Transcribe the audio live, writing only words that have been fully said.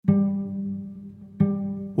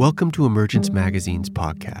Welcome to Emergence Magazine's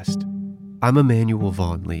podcast. I'm Emmanuel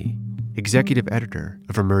Vaughn Lee, executive editor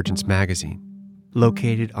of Emergence Magazine,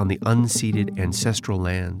 located on the unceded ancestral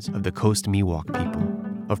lands of the Coast Miwok people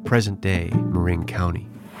of present-day Marin County.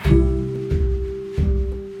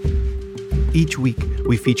 Each week,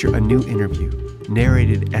 we feature a new interview,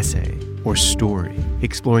 narrated essay, or story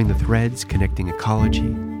exploring the threads connecting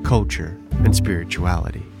ecology, culture, and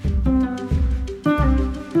spirituality.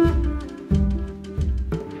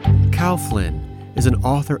 Cal Flynn is an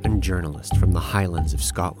author and journalist from the Highlands of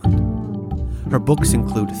Scotland. Her books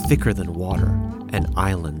include Thicker Than Water and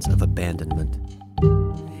Islands of Abandonment.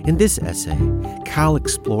 In this essay, Cal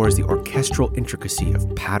explores the orchestral intricacy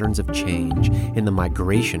of patterns of change in the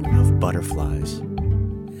migration of butterflies.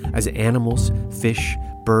 As animals, fish,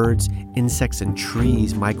 birds, insects, and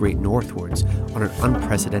trees migrate northwards on an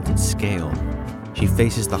unprecedented scale, she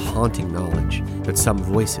faces the haunting knowledge that some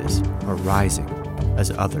voices are rising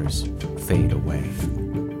as others fade away.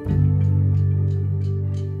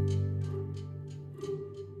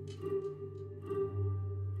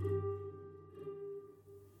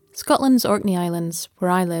 Scotland's Orkney Islands, where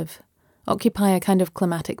I live, occupy a kind of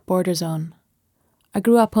climatic border zone. I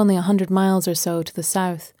grew up only 100 miles or so to the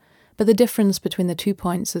south, but the difference between the 2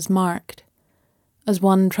 points is marked. As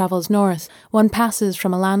one travels north, one passes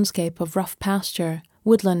from a landscape of rough pasture,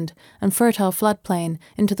 woodland, and fertile floodplain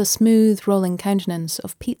into the smooth, rolling countenance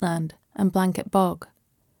of peatland and blanket bog.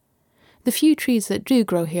 The few trees that do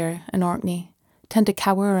grow here in Orkney tend to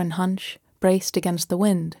cower and hunch, braced against the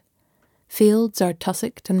wind. Fields are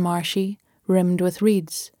tussocked and marshy, rimmed with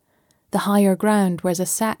reeds. The higher ground wears a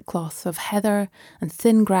sackcloth of heather and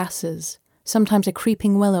thin grasses, sometimes a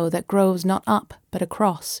creeping willow that grows not up but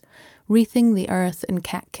across, wreathing the earth in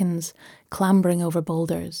catkins, clambering over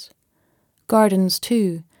boulders. Gardens,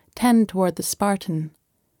 too, tend toward the Spartan.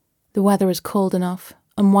 The weather is cold enough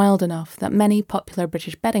and wild enough that many popular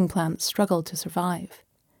British bedding plants struggle to survive.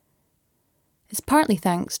 It's partly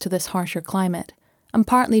thanks to this harsher climate, and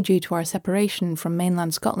partly due to our separation from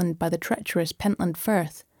mainland Scotland by the treacherous Pentland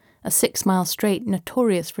Firth, a 6-mile strait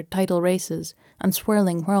notorious for tidal races and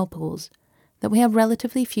swirling whirlpools, that we have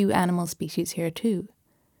relatively few animal species here too.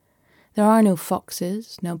 There are no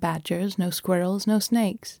foxes, no badgers, no squirrels, no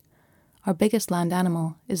snakes. Our biggest land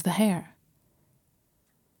animal is the hare.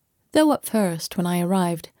 Though at first, when I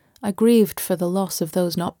arrived, I grieved for the loss of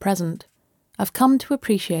those not present, I've come to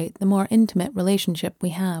appreciate the more intimate relationship we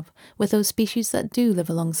have with those species that do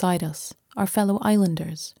live alongside us, our fellow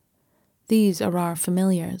islanders. These are our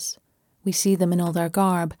familiars. We see them in all their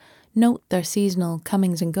garb, note their seasonal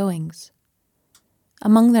comings and goings.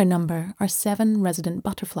 Among their number are 7 resident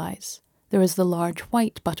butterflies. There is the large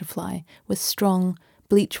white butterfly with strong,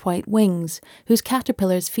 bleach-white wings, whose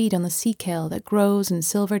caterpillars feed on the sea kale that grows in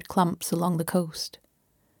silvered clumps along the coast.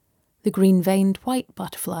 The green-veined white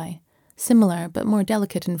butterfly, similar but more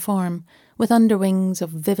delicate in form, with underwings of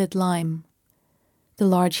vivid lime. The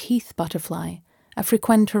large heath butterfly, a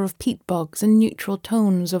frequenter of peat bogs and neutral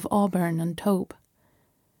tones of auburn and taupe.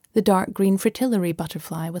 The dark green fritillary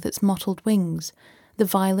butterfly with its mottled wings, the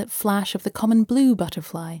violet flash of the common blue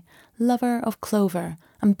butterfly, lover of clover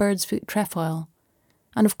and bird's foot trefoil,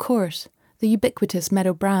 and of course the ubiquitous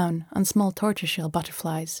meadow brown and small tortoiseshell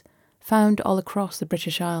butterflies, found all across the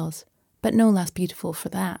British Isles, but no less beautiful for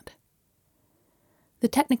that. The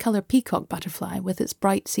technicolor peacock butterfly, with its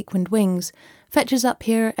bright sequined wings, fetches up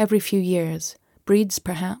here every few years, breeds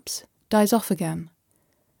perhaps, dies off again.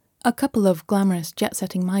 A couple of glamorous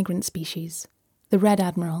jet-setting migrant species, the red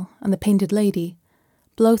admiral and the painted lady,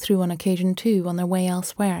 blow through on occasion too on their way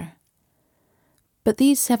elsewhere. But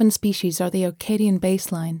these 7 species are the Orcadian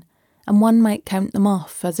baseline, and one might count them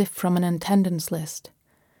off as if from an attendance list.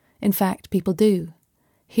 In fact, people do.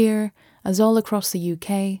 Here, as all across the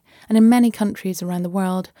UK, and in many countries around the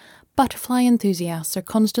world, butterfly enthusiasts are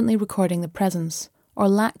constantly recording the presence, or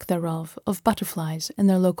lack thereof, of butterflies in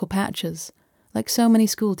their local patches, like so many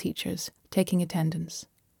school teachers taking attendance.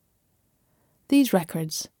 These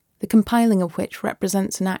records, the compiling of which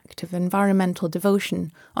represents an act of environmental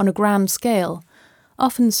devotion on a grand scale,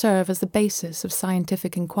 often serve as the basis of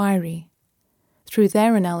scientific inquiry. Through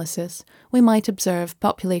their analysis, we might observe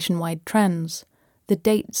population-wide trends, the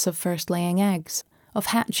dates of first laying eggs, of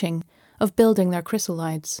hatching, of building their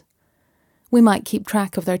chrysalides. We might keep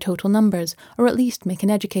track of their total numbers, or at least make an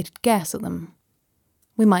educated guess at them.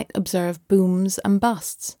 We might observe booms and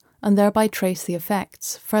busts, and thereby trace the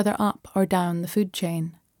effects further up or down the food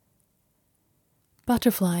chain.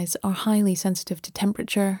 Butterflies are highly sensitive to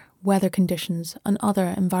temperature, weather conditions, and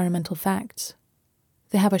other environmental facts.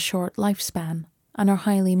 They have a short lifespan and are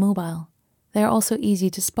highly mobile. they are also easy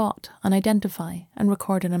to spot and identify and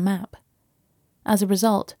record on a map. As a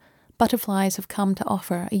result, butterflies have come to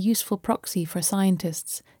offer a useful proxy for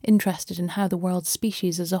scientists interested in how the world's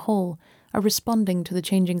species as a whole are responding to the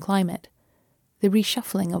changing climate, the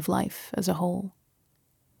reshuffling of life as a whole.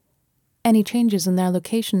 Any changes in their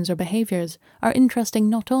locations or behaviours are interesting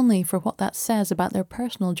not only for what that says about their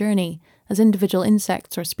personal journey as individual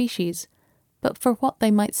insects or species, but for what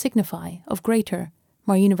they might signify of greater,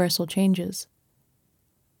 more universal changes.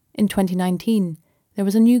 In 2019, there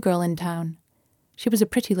was a new girl in town. She was a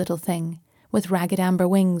pretty little thing, with ragged amber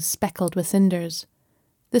wings speckled with cinders.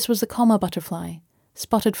 This was the comma butterfly,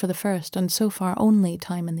 spotted for the first and so far only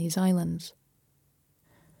time in these islands.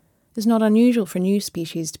 It's not unusual for new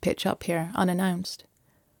species to pitch up here unannounced.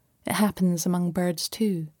 It happens among birds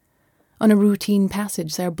too. On a routine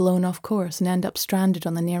passage, they are blown off course and end up stranded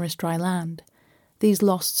on the nearest dry land. These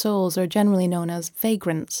lost souls are generally known as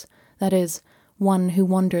vagrants, that is, one who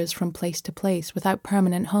wanders from place to place without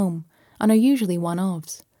permanent home, and are usually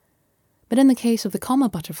one-offs. But in the case of the comma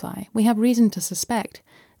butterfly, we have reason to suspect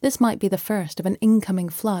this might be the first of an incoming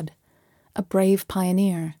flood, a brave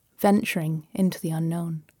pioneer venturing into the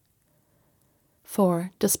unknown.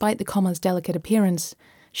 For, despite the comma's delicate appearance,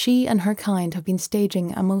 she and her kind have been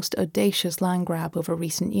staging a most audacious land grab over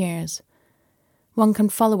recent years. One can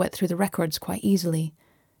follow it through the records quite easily.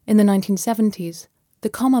 In the 1970s, the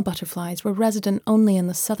comma butterflies were resident only in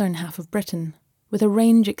the southern half of Britain, with a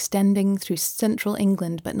range extending through central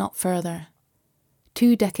England but not further.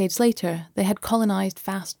 2 decades later, they had colonised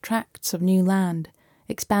vast tracts of new land,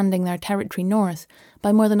 expanding their territory north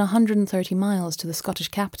by more than 130 miles to the Scottish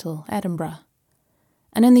capital, Edinburgh.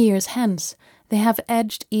 And in the years hence, they have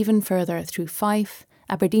edged even further through Fife,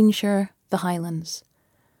 Aberdeenshire, the Highlands.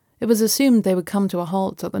 It was assumed they would come to a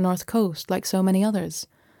halt at the north coast like so many others.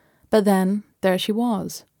 But then, there she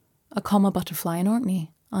was, a comma butterfly in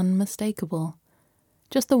Orkney, unmistakable.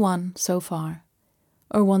 Just the one, so far.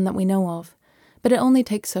 Or one that we know of, but it only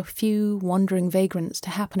takes a few wandering vagrants to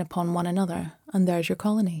happen upon one another, and there's your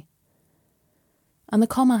colony. And the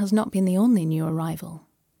comma has not been the only new arrival.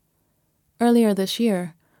 Earlier this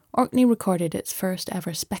year, Orkney recorded its first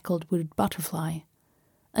ever speckled wood butterfly,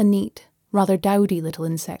 a neat, rather dowdy little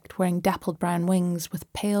insect wearing dappled brown wings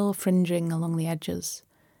with pale fringing along the edges.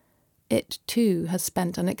 It, too, has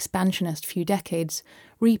spent an expansionist few decades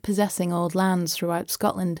repossessing old lands throughout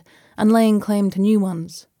Scotland and laying claim to new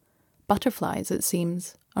ones. Butterflies, it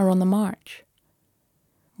seems, are on the march.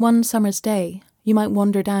 One summer's day, you might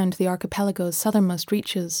wander down to the archipelago's southernmost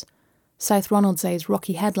reaches, South Ronaldsay's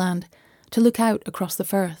rocky headland, to look out across the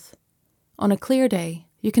firth. On a clear day,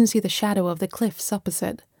 you can see the shadow of the cliffs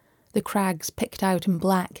opposite, the crags picked out in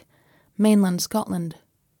black, mainland Scotland.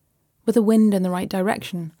 With a wind in the right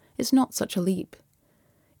direction, it's not such a leap.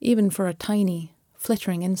 Even for a tiny,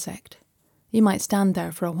 flittering insect, you might stand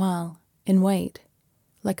there for a while, in wait,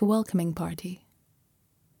 like a welcoming party.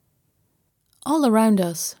 All around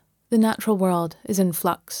us, the natural world is in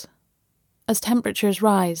flux. As temperatures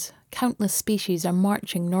rise, countless species are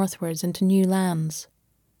marching northwards into new lands.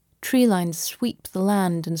 Tree lines sweep the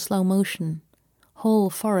land in slow motion,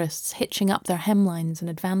 whole forests hitching up their hemlines and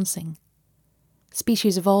advancing.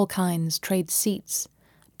 Species of all kinds trade seats,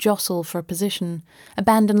 jostle for position,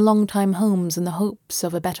 abandon long-time homes in the hopes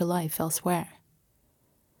of a better life elsewhere.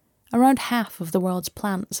 Around half of the world's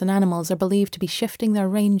plants and animals are believed to be shifting their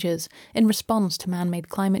ranges in response to man-made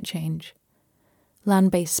climate change.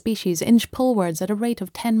 Land-based species inch polewards at a rate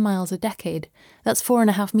of 10 miles a decade, that's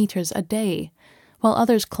 4.5 meters a day, while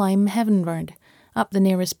others climb heavenward, up the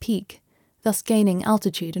nearest peak, thus gaining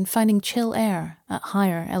altitude and finding chill air at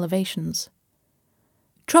higher elevations.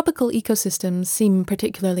 Tropical ecosystems seem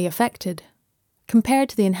particularly affected. Compared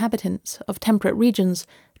to the inhabitants of temperate regions,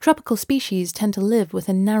 tropical species tend to live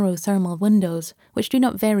within narrow thermal windows, which do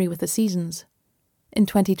not vary with the seasons. In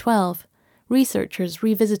 2012, researchers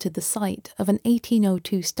revisited the site of an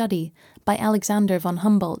 1802 study by Alexander von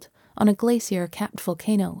Humboldt on a glacier-capped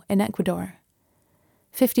volcano in Ecuador.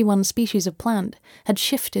 51 species of plant had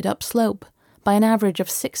shifted upslope by an average of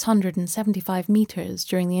 675 meters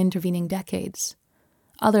during the intervening decades.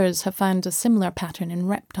 Others have found a similar pattern in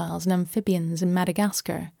reptiles and amphibians in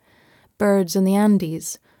Madagascar, birds in the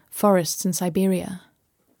Andes, forests in Siberia.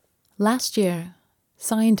 Last year,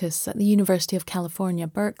 scientists at the University of California,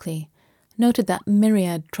 Berkeley, noted that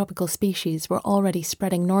myriad tropical species were already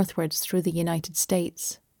spreading northwards through the United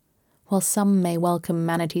States. While some may welcome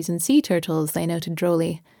manatees and sea turtles, they noted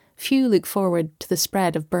drolly, few look forward to the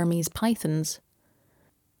spread of Burmese pythons.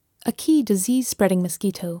 A key disease-spreading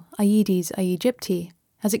mosquito, Aedes aegypti,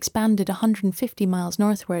 has expanded 150 miles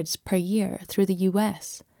northwards per year through the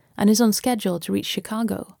US, and is on schedule to reach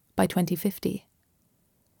Chicago by 2050.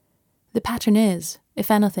 The pattern is,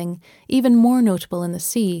 if anything, even more notable in the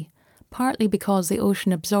sea, partly because the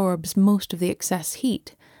ocean absorbs most of the excess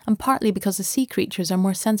heat, and partly because the sea creatures are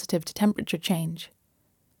more sensitive to temperature change.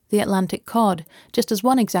 The Atlantic cod, just as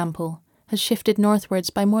one example, has shifted northwards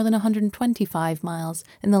by more than 125 miles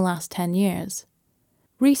in the last 10 years.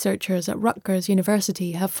 Researchers at Rutgers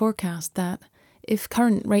University have forecast that, if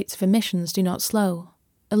current rates of emissions do not slow,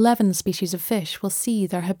 11 species of fish will see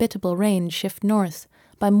their habitable range shift north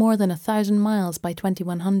by more than 1,000 miles by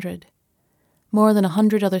 2100. More than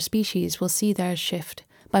 100 other species will see theirs shift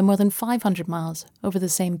by more than 500 miles over the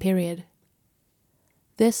same period.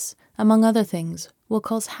 This, among other things, will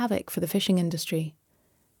cause havoc for the fishing industry.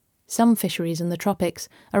 Some fisheries in the tropics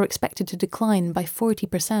are expected to decline by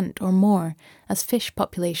 40% or more as fish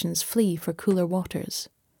populations flee for cooler waters.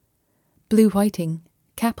 Blue whiting,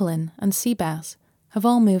 capelin, and sea bass have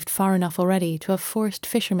all moved far enough already to have forced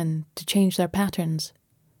fishermen to change their patterns.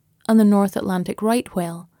 And the North Atlantic right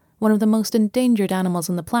whale, one of the most endangered animals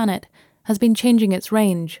on the planet, has been changing its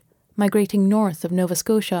range, migrating north of Nova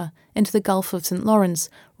Scotia into the Gulf of St. Lawrence,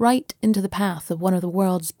 right into the path of one of the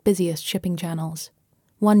world's busiest shipping channels.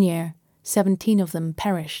 One year, 17 of them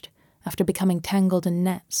perished after becoming tangled in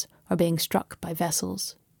nets or being struck by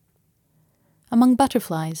vessels. Among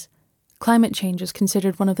butterflies, climate change is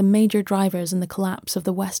considered one of the major drivers in the collapse of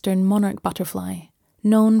the western monarch butterfly,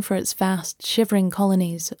 known for its vast, shivering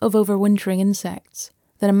colonies of overwintering insects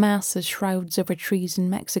that amass as shrouds over trees in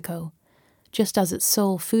Mexico, just as its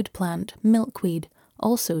sole food plant, milkweed,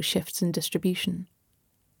 also shifts in distribution.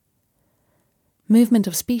 Movement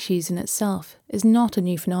of species in itself is not a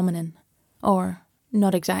new phenomenon, or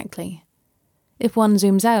not exactly. If one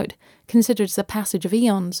zooms out, considers the passage of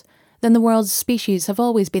eons, then the world's species have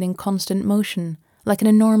always been in constant motion, like an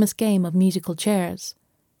enormous game of musical chairs.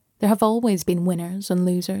 There have always been winners and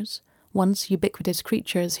losers, once ubiquitous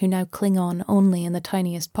creatures who now cling on only in the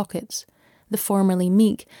tiniest pockets. The formerly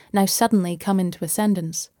meek now suddenly come into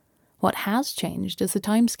ascendance. What has changed is the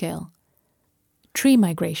timescale. Tree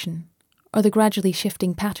migration, or the gradually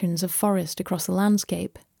shifting patterns of forest across the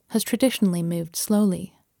landscape, has traditionally moved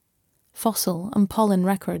slowly. Fossil and pollen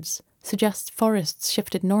records suggest forests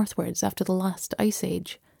shifted northwards after the last ice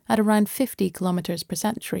age at around 50 kilometres per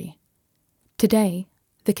century. Today,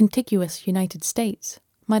 the contiguous United States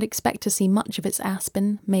might expect to see much of its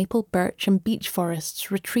aspen, maple, birch and beech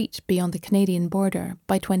forests retreat beyond the Canadian border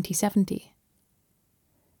by 2070.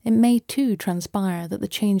 It may too transpire that the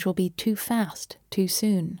change will be too fast, too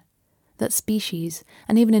soon, that species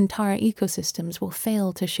and even entire ecosystems will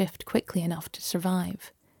fail to shift quickly enough to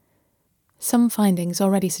survive. Some findings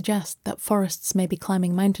already suggest that forests may be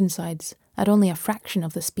climbing mountainsides at only a fraction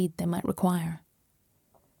of the speed they might require.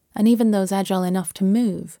 And even those agile enough to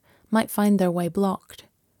move might find their way blocked.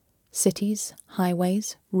 Cities,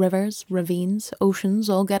 highways, rivers, ravines, oceans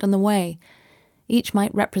all get in the way. Each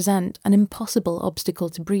might represent an impossible obstacle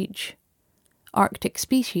to breach. Arctic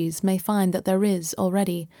species may find that there is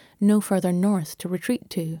already no further north to retreat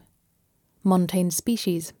to. Montane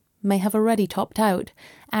species may have already topped out,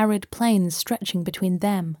 arid plains stretching between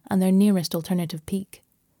them and their nearest alternative peak.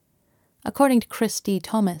 According to Chris D.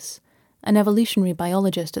 Thomas, an evolutionary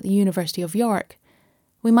biologist at the University of York,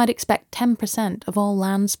 we might expect 10% of all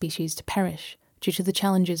land species to perish due to the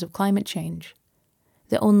challenges of climate change.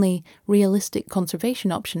 The only realistic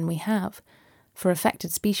conservation option we have for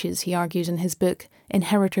affected species, he argues in his book,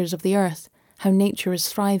 Inheritors of the Earth, How Nature is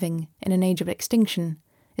Thriving in an Age of Extinction,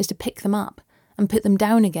 is to pick them up and put them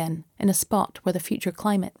down again in a spot where the future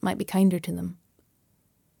climate might be kinder to them.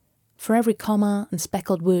 For every comma and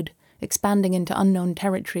speckled wood expanding into unknown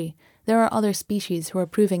territory, there are other species who are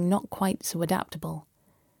proving not quite so adaptable.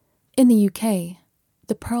 In the UK,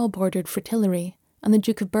 the pearl-bordered fritillary and the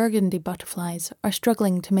Duke of Burgundy butterflies are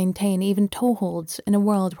struggling to maintain even toeholds in a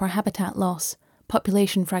world where habitat loss,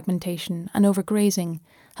 population fragmentation and overgrazing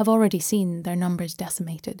have already seen their numbers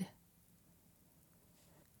decimated.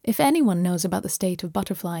 If anyone knows about the state of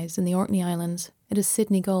butterflies in the Orkney Islands, it is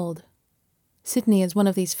Sidney Gold. Sidney is one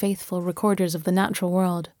of these faithful recorders of the natural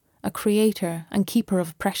world, a creator and keeper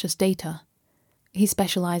of precious data. He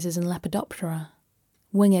specialises in Lepidoptera,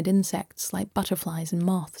 winged insects like butterflies and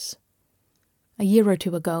moths. A year or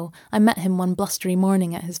two ago, I met him one blustery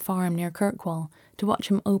morning at his farm near Kirkwall to watch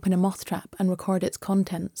him open a moth trap and record its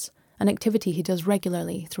contents, an activity he does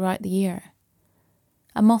regularly throughout the year.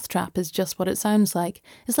 A moth trap is just what it sounds like.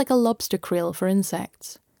 It's like a lobster creel for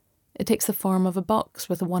insects. It takes the form of a box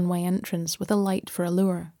with a one-way entrance with a light for a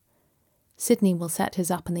lure. Sidney will set his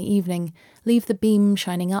up in the evening, leave the beam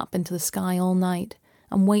shining up into the sky all night,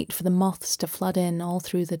 and wait for the moths to flood in all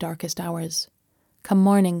through the darkest hours. Come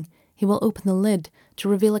morning, he will open the lid to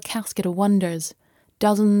reveal a casket of wonders,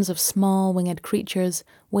 dozens of small winged creatures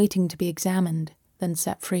waiting to be examined, then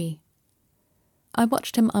set free. I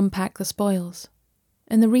watched him unpack the spoils.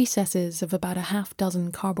 In the recesses of about a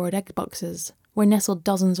half-dozen cardboard egg boxes were nestled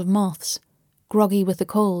dozens of moths, groggy with the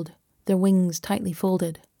cold, their wings tightly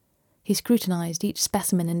folded. He scrutinized each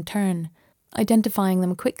specimen in turn, identifying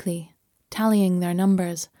them quickly, tallying their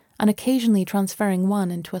numbers, and occasionally transferring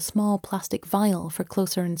one into a small plastic vial for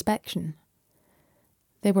closer inspection.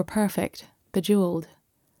 They were perfect, bejewelled.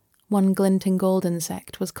 One glinting gold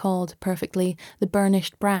insect was called, perfectly, the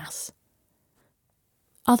burnished brass.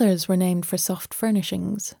 Others were named for soft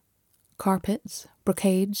furnishings, carpets,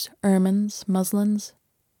 brocades, ermines, muslins.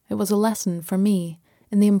 It was a lesson for me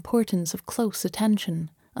in the importance of close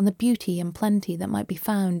attention and the beauty and plenty that might be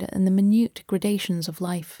found in the minute gradations of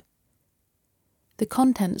life. The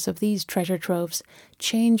contents of these treasure troves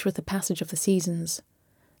change with the passage of the seasons.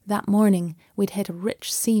 That morning we'd hit a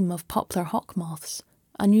rich seam of poplar hawk moths,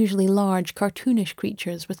 unusually large, cartoonish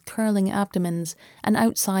creatures with curling abdomens and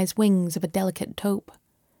outsized wings of a delicate taupe.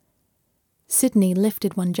 Sydney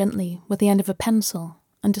lifted one gently with the end of a pencil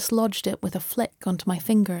and dislodged it with a flick onto my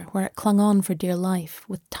finger where it clung on for dear life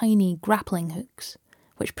with tiny grappling hooks,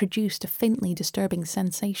 which produced a faintly disturbing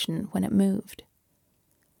sensation when it moved.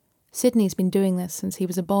 Sydney's been doing this since he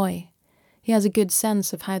was a boy. He has a good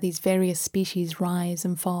sense of how these various species rise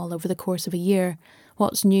and fall over the course of a year,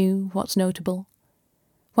 what's new, what's notable.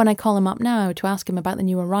 When I call him up now to ask him about the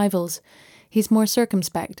new arrivals, he's more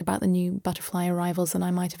circumspect about the new butterfly arrivals than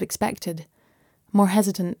I might have expected, more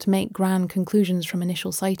hesitant to make grand conclusions from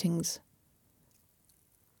initial sightings.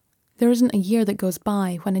 There isn't a year that goes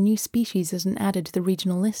by when a new species isn't added to the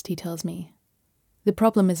regional list, he tells me. The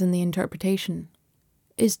problem is in the interpretation.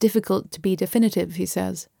 It's difficult to be definitive, he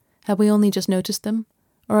says. Have we only just noticed them,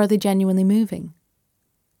 or are they genuinely moving?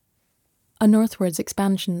 A northwards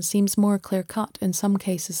expansion seems more clear-cut in some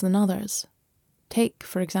cases than others. Take,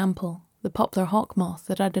 for example, the poplar hawk moth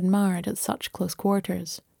that I'd admired at such close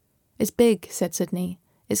quarters. It's big, said Sydney.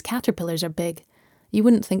 Its caterpillars are big. You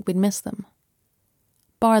wouldn't think we'd miss them.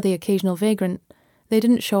 Bar the occasional vagrant, they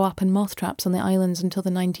didn't show up in moth traps on the islands until the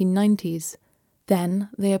 1990s. Then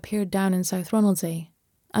they appeared down in South Ronaldsay,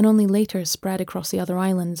 and only later spread across the other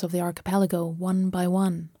islands of the archipelago one by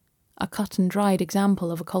one. A cut-and-dried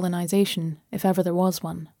example of a colonisation, if ever there was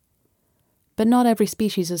one. But not every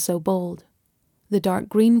species is so bold. The dark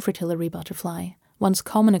green fritillary butterfly, once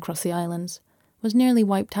common across the islands, was nearly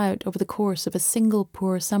wiped out over the course of a single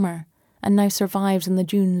poor summer, and now survives in the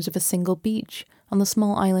dunes of a single beach on the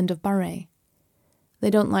small island of Barre. They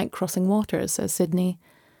don't like crossing waters, says Sydney.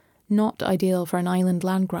 Not ideal for an island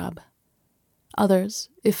land grab. Others,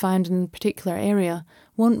 if found in a particular area,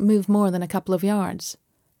 won't move more than a couple of yards.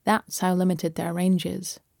 That's how limited their range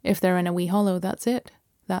is. If they're in a wee hollow, that's it.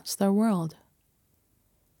 That's their world.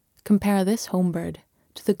 Compare this home bird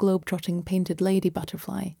to the globe-trotting painted lady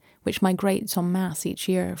butterfly, which migrates en masse each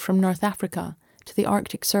year from North Africa to the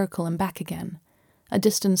Arctic Circle and back again, a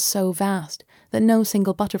distance so vast that no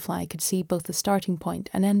single butterfly could see both the starting point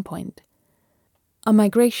and end point. A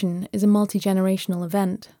migration is a multi-generational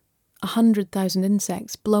event, 100,000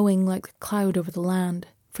 insects blowing like a cloud over the land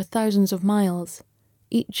for thousands of miles,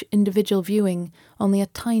 each individual viewing only a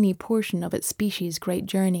tiny portion of its species' great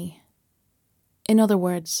journey. In other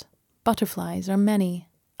words, butterflies are many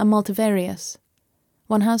and multivarious.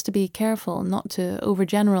 One has to be careful not to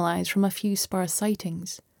overgeneralize from a few sparse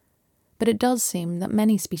sightings. But it does seem that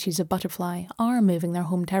many species of butterfly are moving their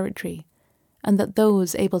home territory, and that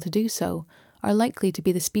those able to do so are likely to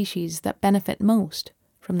be the species that benefit most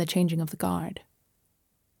from the changing of the guard.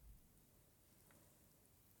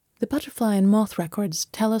 The butterfly and moth records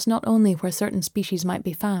tell us not only where certain species might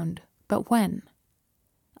be found, but when.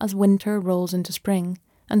 As winter rolls into spring,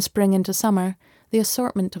 and spring into summer, the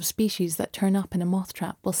assortment of species that turn up in a moth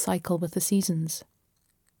trap will cycle with the seasons.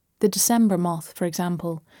 The December moth, for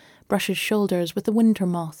example, brushes shoulders with the winter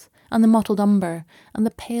moth and the mottled umber and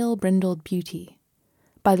the pale brindled beauty.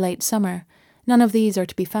 By late summer, none of these are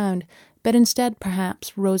to be found, but instead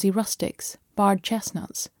perhaps rosy rustics, barred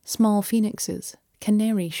chestnuts, small phoenixes,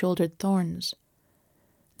 canary-shouldered thorns.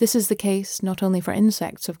 This is the case not only for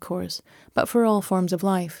insects, of course, but for all forms of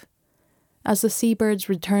life. As the seabirds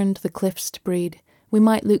return to the cliffs to breed, we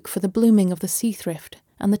might look for the blooming of the sea thrift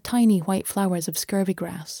and the tiny white flowers of scurvy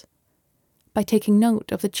grass. By taking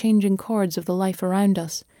note of the changing chords of the life around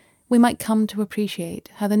us, we might come to appreciate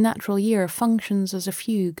how the natural year functions as a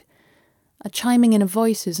fugue, a chiming in of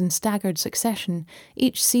voices in staggered succession,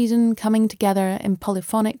 each season coming together in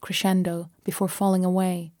polyphonic crescendo before falling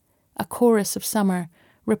away, a chorus of summer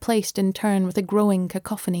replaced in turn with a growing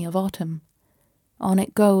cacophony of autumn. On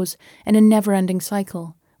it goes, in a never-ending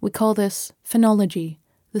cycle. We call this phenology,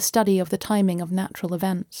 the study of the timing of natural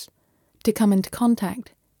events. To come into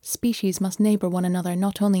contact, species must neighbour one another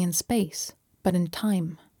not only in space, but in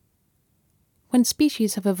time. When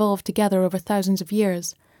species have evolved together over thousands of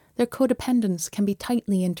years, their codependence can be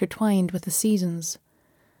tightly intertwined with the seasons.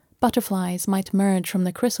 Butterflies might emerge from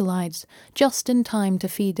the chrysalides just in time to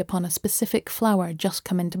feed upon a specific flower just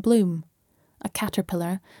come into bloom. A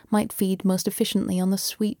caterpillar might feed most efficiently on the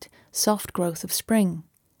sweet, soft growth of spring.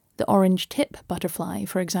 The orange tip butterfly,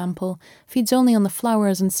 for example, feeds only on the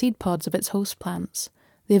flowers and seed pods of its host plants.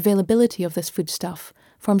 The availability of this foodstuff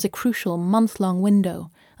forms a crucial month-long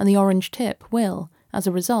window, and the orange tip will, as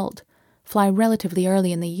a result, fly relatively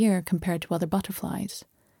early in the year compared to other butterflies.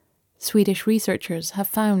 Swedish researchers have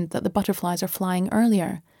found that the butterflies are flying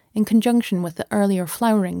earlier, in conjunction with the earlier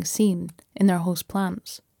flowering seen in their host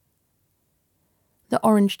plants. The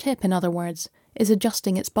orange tip, in other words, is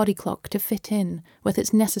adjusting its body clock to fit in with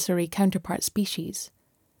its necessary counterpart species.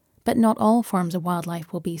 But not all forms of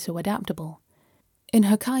wildlife will be so adaptable. In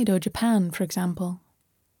Hokkaido, Japan, for example,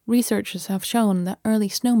 researchers have shown that early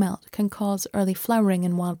snowmelt can cause early flowering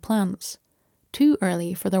in wild plants, too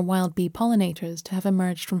early for their wild bee pollinators to have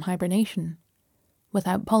emerged from hibernation.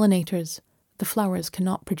 Without pollinators, the flowers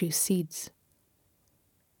cannot produce seeds.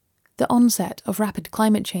 The onset of rapid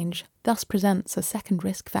climate change thus presents a second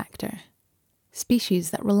risk factor.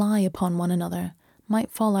 Species that rely upon one another might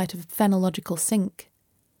fall out of phenological sync.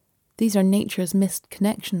 These are nature's missed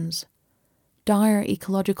connections. Dire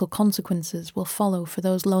ecological consequences will follow for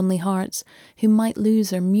those lonely hearts who might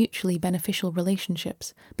lose their mutually beneficial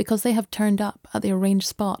relationships because they have turned up at the arranged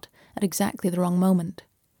spot at exactly the wrong moment.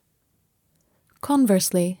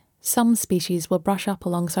 Conversely, some species will brush up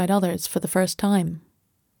alongside others for the first time.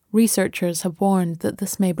 Researchers have warned that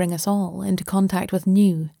this may bring us all into contact with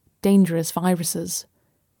new, dangerous viruses.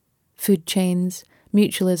 Food chains,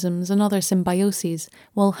 mutualisms, and other symbioses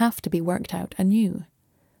will have to be worked out anew.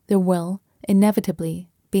 There will, inevitably,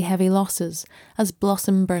 be heavy losses as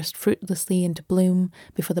blossom burst fruitlessly into bloom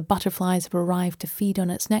before the butterflies have arrived to feed on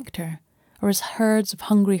its nectar, or as herds of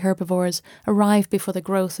hungry herbivores arrive before the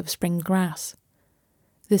growth of spring grass.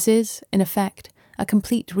 This is, in effect, a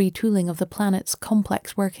complete retooling of the planet's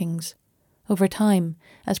complex workings. Over time,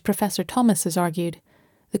 as Professor Thomas has argued,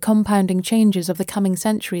 the compounding changes of the coming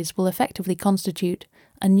centuries will effectively constitute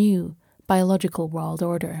a new biological world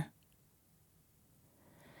order.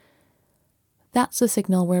 That's the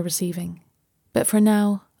signal we're receiving, but for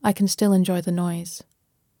now, I can still enjoy the noise.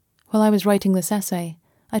 While I was writing this essay,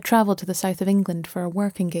 I travelled to the south of England for a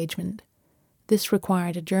work engagement. This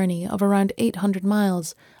required a journey of around 800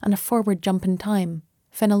 miles and a forward jump in time,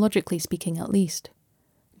 phenologically speaking at least.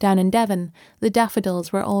 Down in Devon, the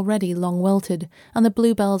daffodils were already long wilted, and the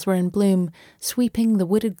bluebells were in bloom, sweeping the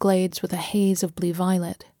wooded glades with a haze of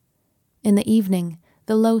blue-violet. In the evening,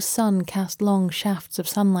 the low sun cast long shafts of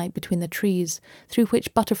sunlight between the trees, through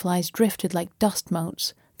which butterflies drifted like dust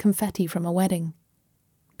motes, confetti from a wedding.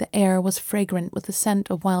 The air was fragrant with the scent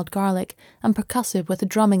of wild garlic and percussive with the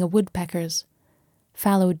drumming of woodpeckers.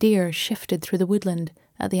 Fallow deer shifted through the woodland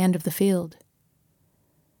at the end of the field.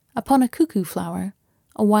 Upon a cuckoo flower,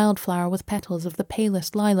 a wildflower with petals of the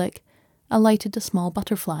palest lilac, alighted a small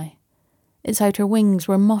butterfly. Its outer wings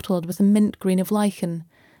were mottled with a mint green of lichen,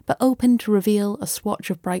 but opened to reveal a swatch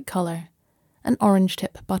of bright colour, an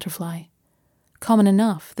orange-tip butterfly, common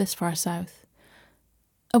enough this far south.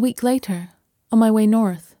 A week later, on my way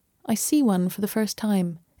north, I see one for the first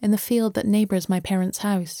time in the field that neighbours my parents'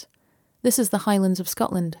 house. This is the Highlands of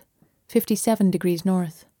Scotland, 57 degrees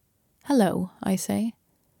north. "Hello," I say.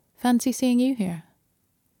 "Fancy seeing you here."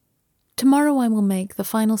 Tomorrow I will make the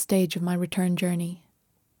final stage of my return journey.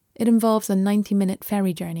 It involves a 90-minute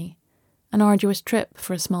ferry journey, an arduous trip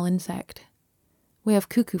for a small insect. We have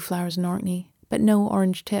cuckoo flowers in Orkney, but no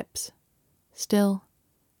orange tips. Still,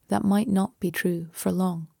 that might not be true for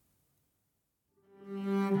long.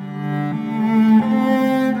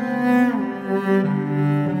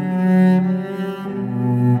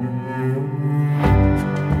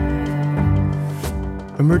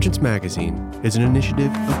 Emergence Magazine is an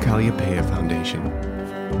initiative of Kalliopeia Foundation.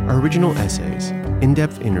 Our original essays,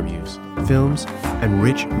 in-depth interviews, films, and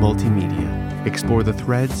rich multimedia explore the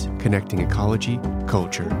threads connecting ecology,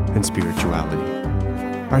 culture, and spirituality.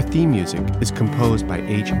 Our theme music is composed by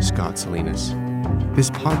H. Scott Salinas.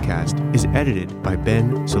 This podcast is edited by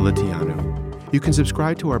Ben Solitiano You can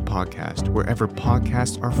subscribe to our podcast wherever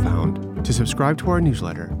podcasts are found. To subscribe to our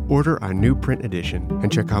newsletter, order our new print edition, and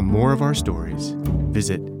check out more of our stories,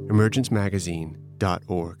 visit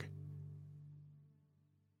emergencemagazine.org.